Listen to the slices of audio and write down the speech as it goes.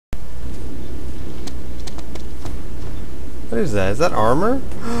What is that? Is that armor?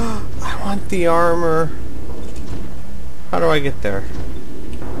 I want the armor. How do I get there?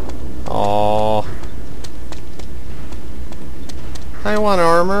 Oh, I want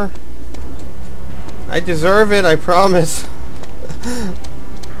armor. I deserve it, I promise.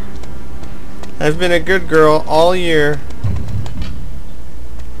 I've been a good girl all year.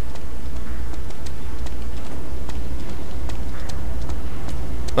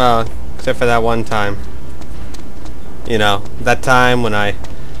 Well, except for that one time. You know, that time when I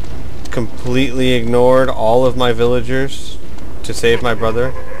completely ignored all of my villagers to save my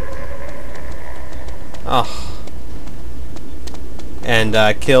brother. Oh. And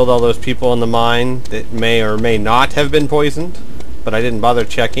killed all those people in the mine that may or may not have been poisoned. But I didn't bother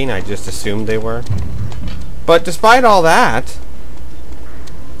checking, I just assumed they were. But despite all that...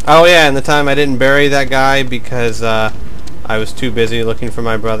 Oh yeah, and the time I didn't bury that guy because I was too busy looking for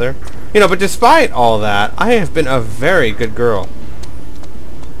my brother. You know, but despite all that, I have been a very good girl.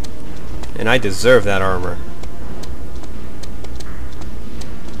 And I deserve that armor.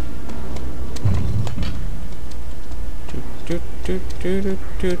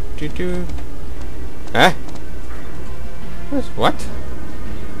 Huh? What?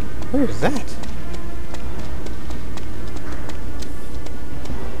 Where is that?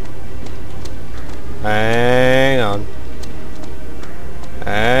 Hang on.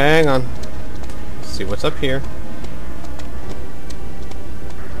 Hang on. Let's see what's up here.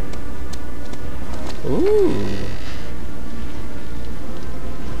 Ooh.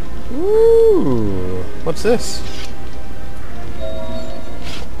 Ooh. What's this?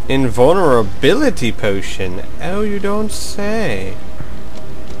 Invulnerability potion. Oh, you don't say.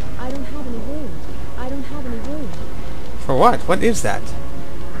 I don't have any room. I don't have any room. For what? What is that?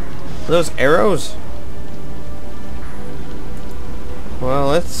 Are those arrows? Well,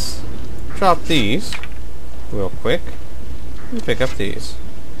 let's drop these real quick and pick up these.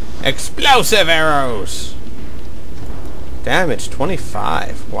 Explosive arrows! Damage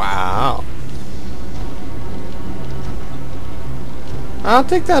 25. Wow. I'll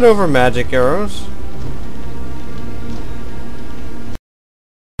take that over magic arrows.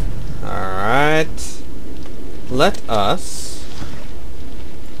 Alright. Let us...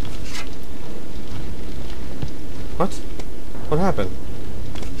 What? What happened?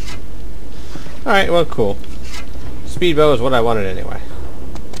 Alright, well, cool. Speedbow is what I wanted anyway.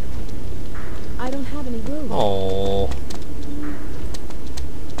 I don't have any room. Oh.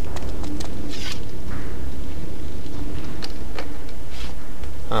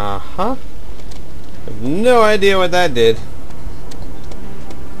 Uh-huh. I have no idea what that did.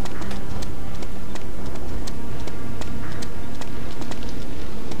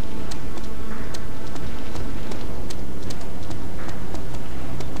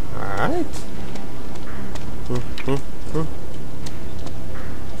 Alright.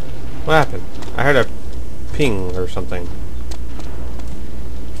 What happened? I heard a ping or something.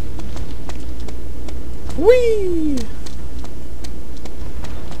 Whee!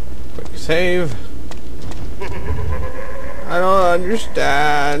 Quick save. I don't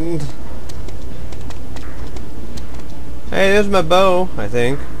understand. Hey, there's my bow, I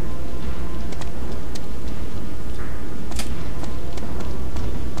think.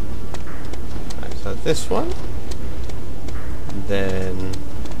 Alright, so this one. Then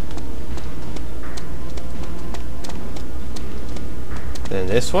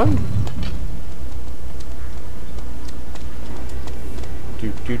this one.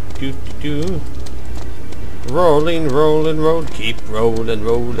 Do do do do. Rolling, rolling, roll. Keep rolling,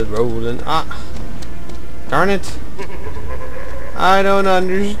 rolling, rolling. Ah, darn it! I don't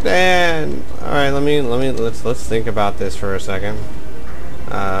understand. All right, let's think about this for a second.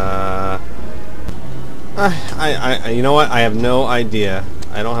 You know what? I have no idea.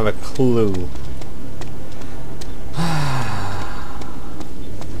 I don't have a clue.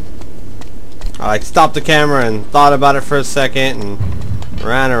 I stopped the camera and thought about it for a second and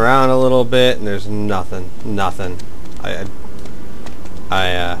ran around a little bit, and there's nothing. At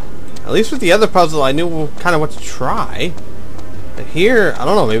least with the other puzzle, I knew kind of what to try. But here, I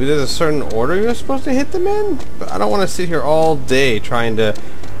don't know, maybe there's a certain order you're supposed to hit them in? But I don't want to sit here all day trying to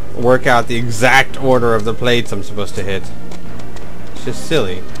work out the exact order of the plates I'm supposed to hit. It's just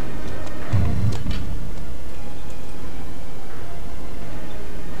silly.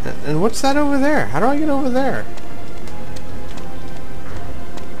 And what's that over there? How do I get over there?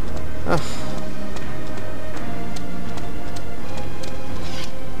 Ugh.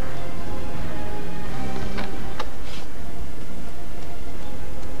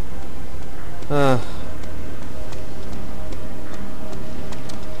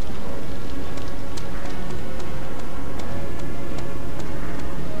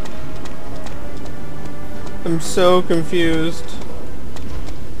 I'm so confused.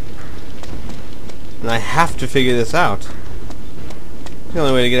 And I have to figure this out. It's the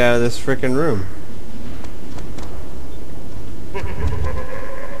only way to get out of this frickin' room.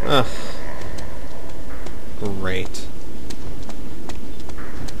 Ugh. Great.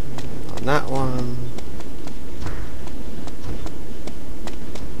 On that one.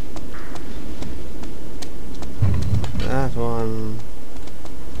 That one.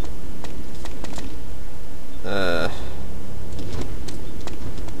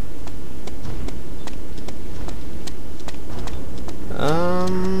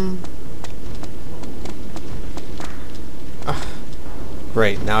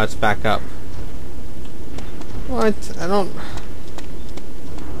 Great, now it's back up. What? I don't...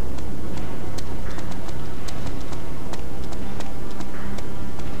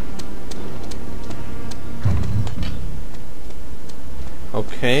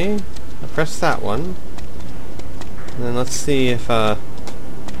 Okay, I pressed that one. And then let's see if the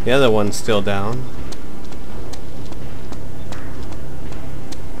other one's still down.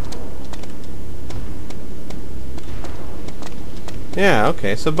 Yeah,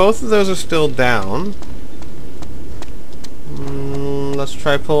 okay, so both of those are still down. Let's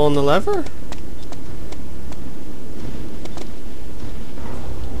try pulling the lever.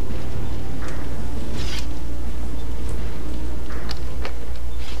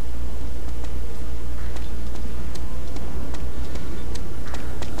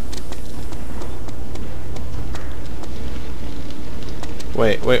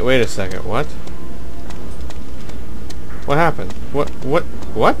 Wait a second, what? What happened? What?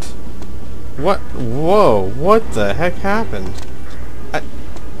 Whoa, what the heck happened?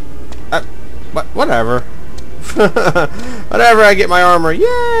 Whatever. Whatever, I get my armor,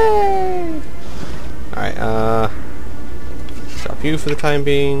 yay! Alright, drop you for the time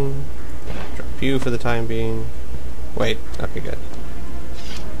being. Drop you for the time being. Wait, okay, good.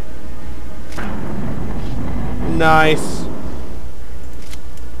 Nice.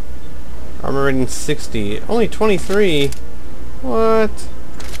 Armor rating 60. Only 23? What?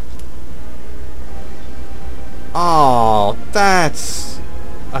 Oh, that's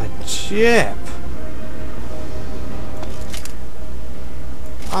a chip.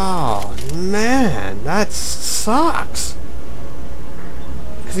 Oh, man, that sucks.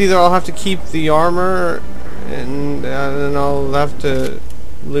 Because either I'll have to keep the armor and then I'll have to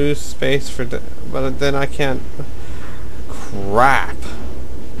lose space for... but then I can't... Crap.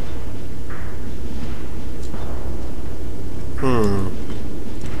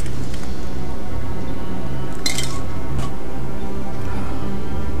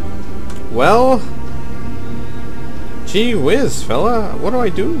 Well, gee whiz, fella, what do I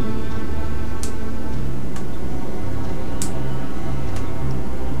do?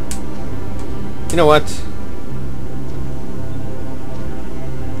 You know what?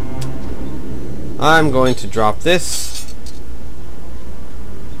 I'm going to drop this.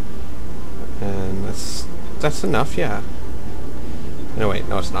 And that's enough, yeah. No, wait,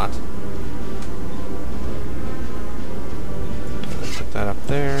 no, it's not. Let's put that up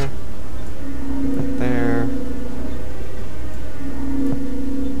there. Put that there.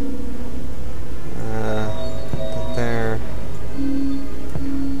 Put that there.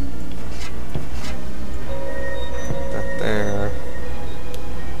 Put that there.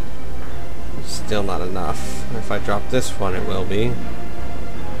 Still not enough. If I drop this one, it will be.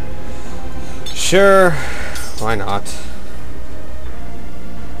 Sure, why not?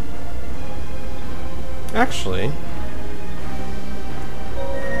 Actually,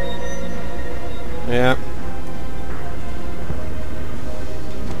 yeah.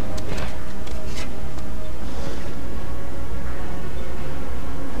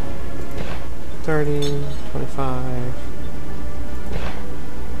 $30, $25.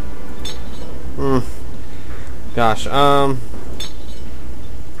 Gosh,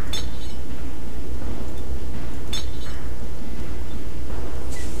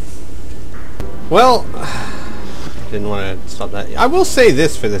 well, didn't want to stop that. I will say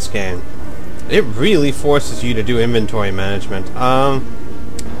this for this game. It really forces you to do inventory management. I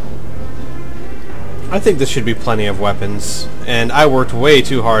think this should be plenty of weapons. And I worked way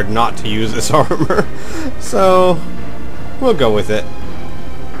too hard not to use this armor. So, we'll go with it.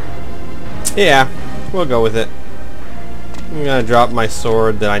 Yeah, we'll go with it. I'm gonna drop my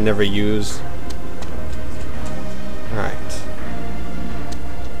sword that I never use. Alright.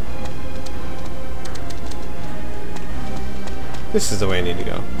 This is the way I need to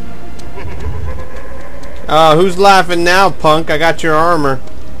go. Oh, who's laughing now, punk? I got your armor.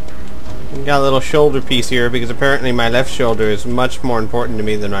 I got a little shoulder piece here because apparently my left shoulder is much more important to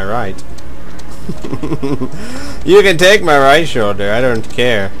me than my right. You can take my right shoulder, I don't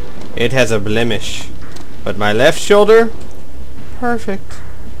care. It has a blemish. But my left shoulder? Perfect.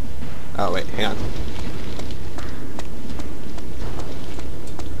 Oh wait, hang on.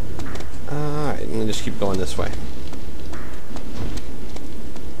 Alright, I'm gonna just keep going this way.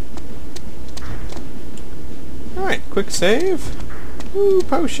 Alright, quick save. Ooh,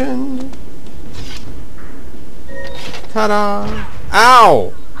 potion. Ta-da!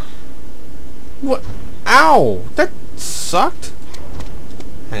 Ow! What? Ow! That sucked.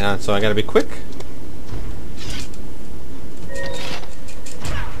 Hang on, so I gotta be quick.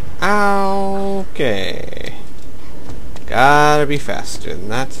 Okay. Gotta be faster than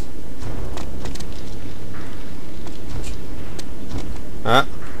that.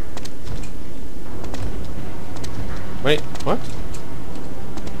 Wait, what?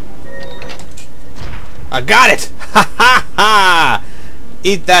 I got it! Ha ha ha!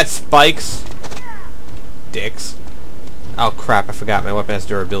 Eat that, spikes. Dicks. Oh crap, I forgot my weapon has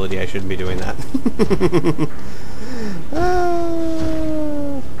durability. I shouldn't be doing that.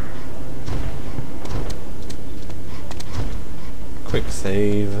 Quick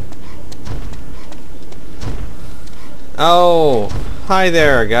save. Oh, hi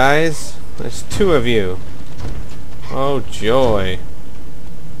there, guys. There's two of you. Oh, joy.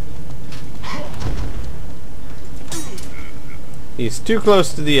 He's too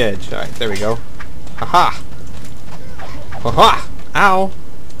close to the edge. Alright, there we go. Ha-ha! Ha-ha! Ow!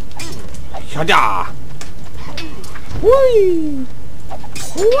 Yada! Whee!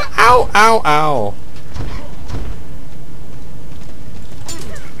 Ow, ow, ow!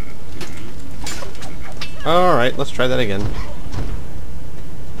 Alright, let's try that again.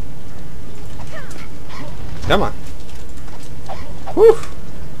 Come on. Whew!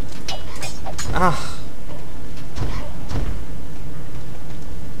 Ah.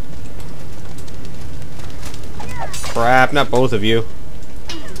 Crap, not both of you.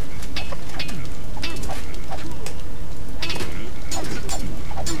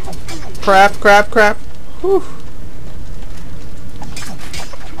 Crap, crap, crap. Whew.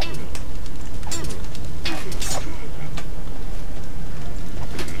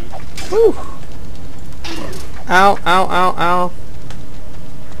 Whew. Ow, ow, ow, ow.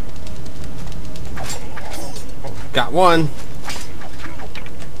 Got one.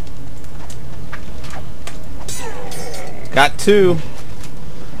 Got two.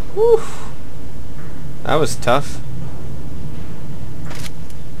 Whew. That was tough.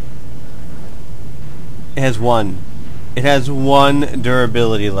 It has one. It has one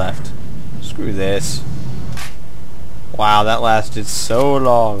durability left. Screw this. Wow, that lasted so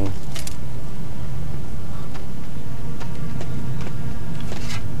long.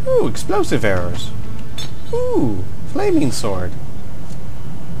 Ooh, explosive arrows. Ooh, flaming sword.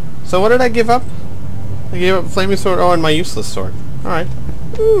 So what did I give up? I gave up flaming sword. Oh, and my useless sword. Alright.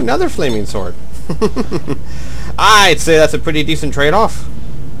 Ooh, another flaming sword. I'd say that's a pretty decent trade-off.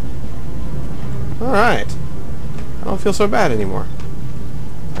 Alright. I don't feel so bad anymore.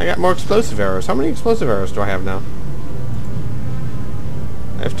 I got more explosive arrows. How many explosive arrows do I have now?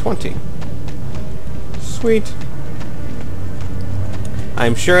 I have 20. Sweet.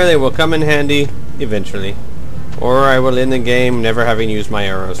 I'm sure they will come in handy eventually. Or I will end the game never having used my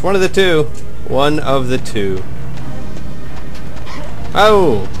arrows. One of the two. One of the two.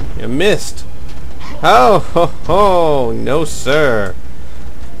 Oh, you missed. Oh, ho, ho. No, sir.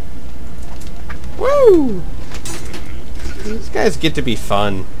 Woo! These guys get to be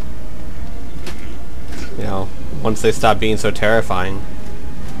fun. You know, once they stop being so terrifying.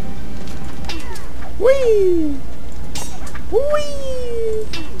 Whee! Whee!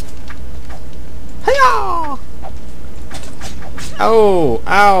 Hiya! Oh,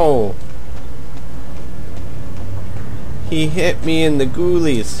 ow! He hit me in the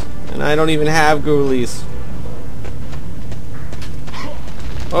ghoulies, and I don't even have ghoulies.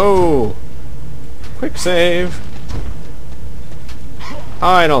 Oh! Quick save.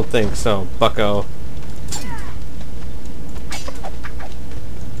 I don't think so, bucko.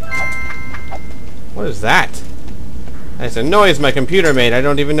 What is that? That's a noise my computer made. I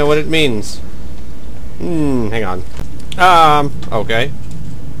don't even know what it means. Hang on. Okay.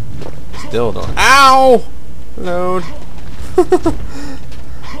 Still don't. Ow! Load.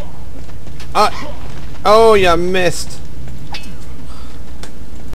 Oh, you missed.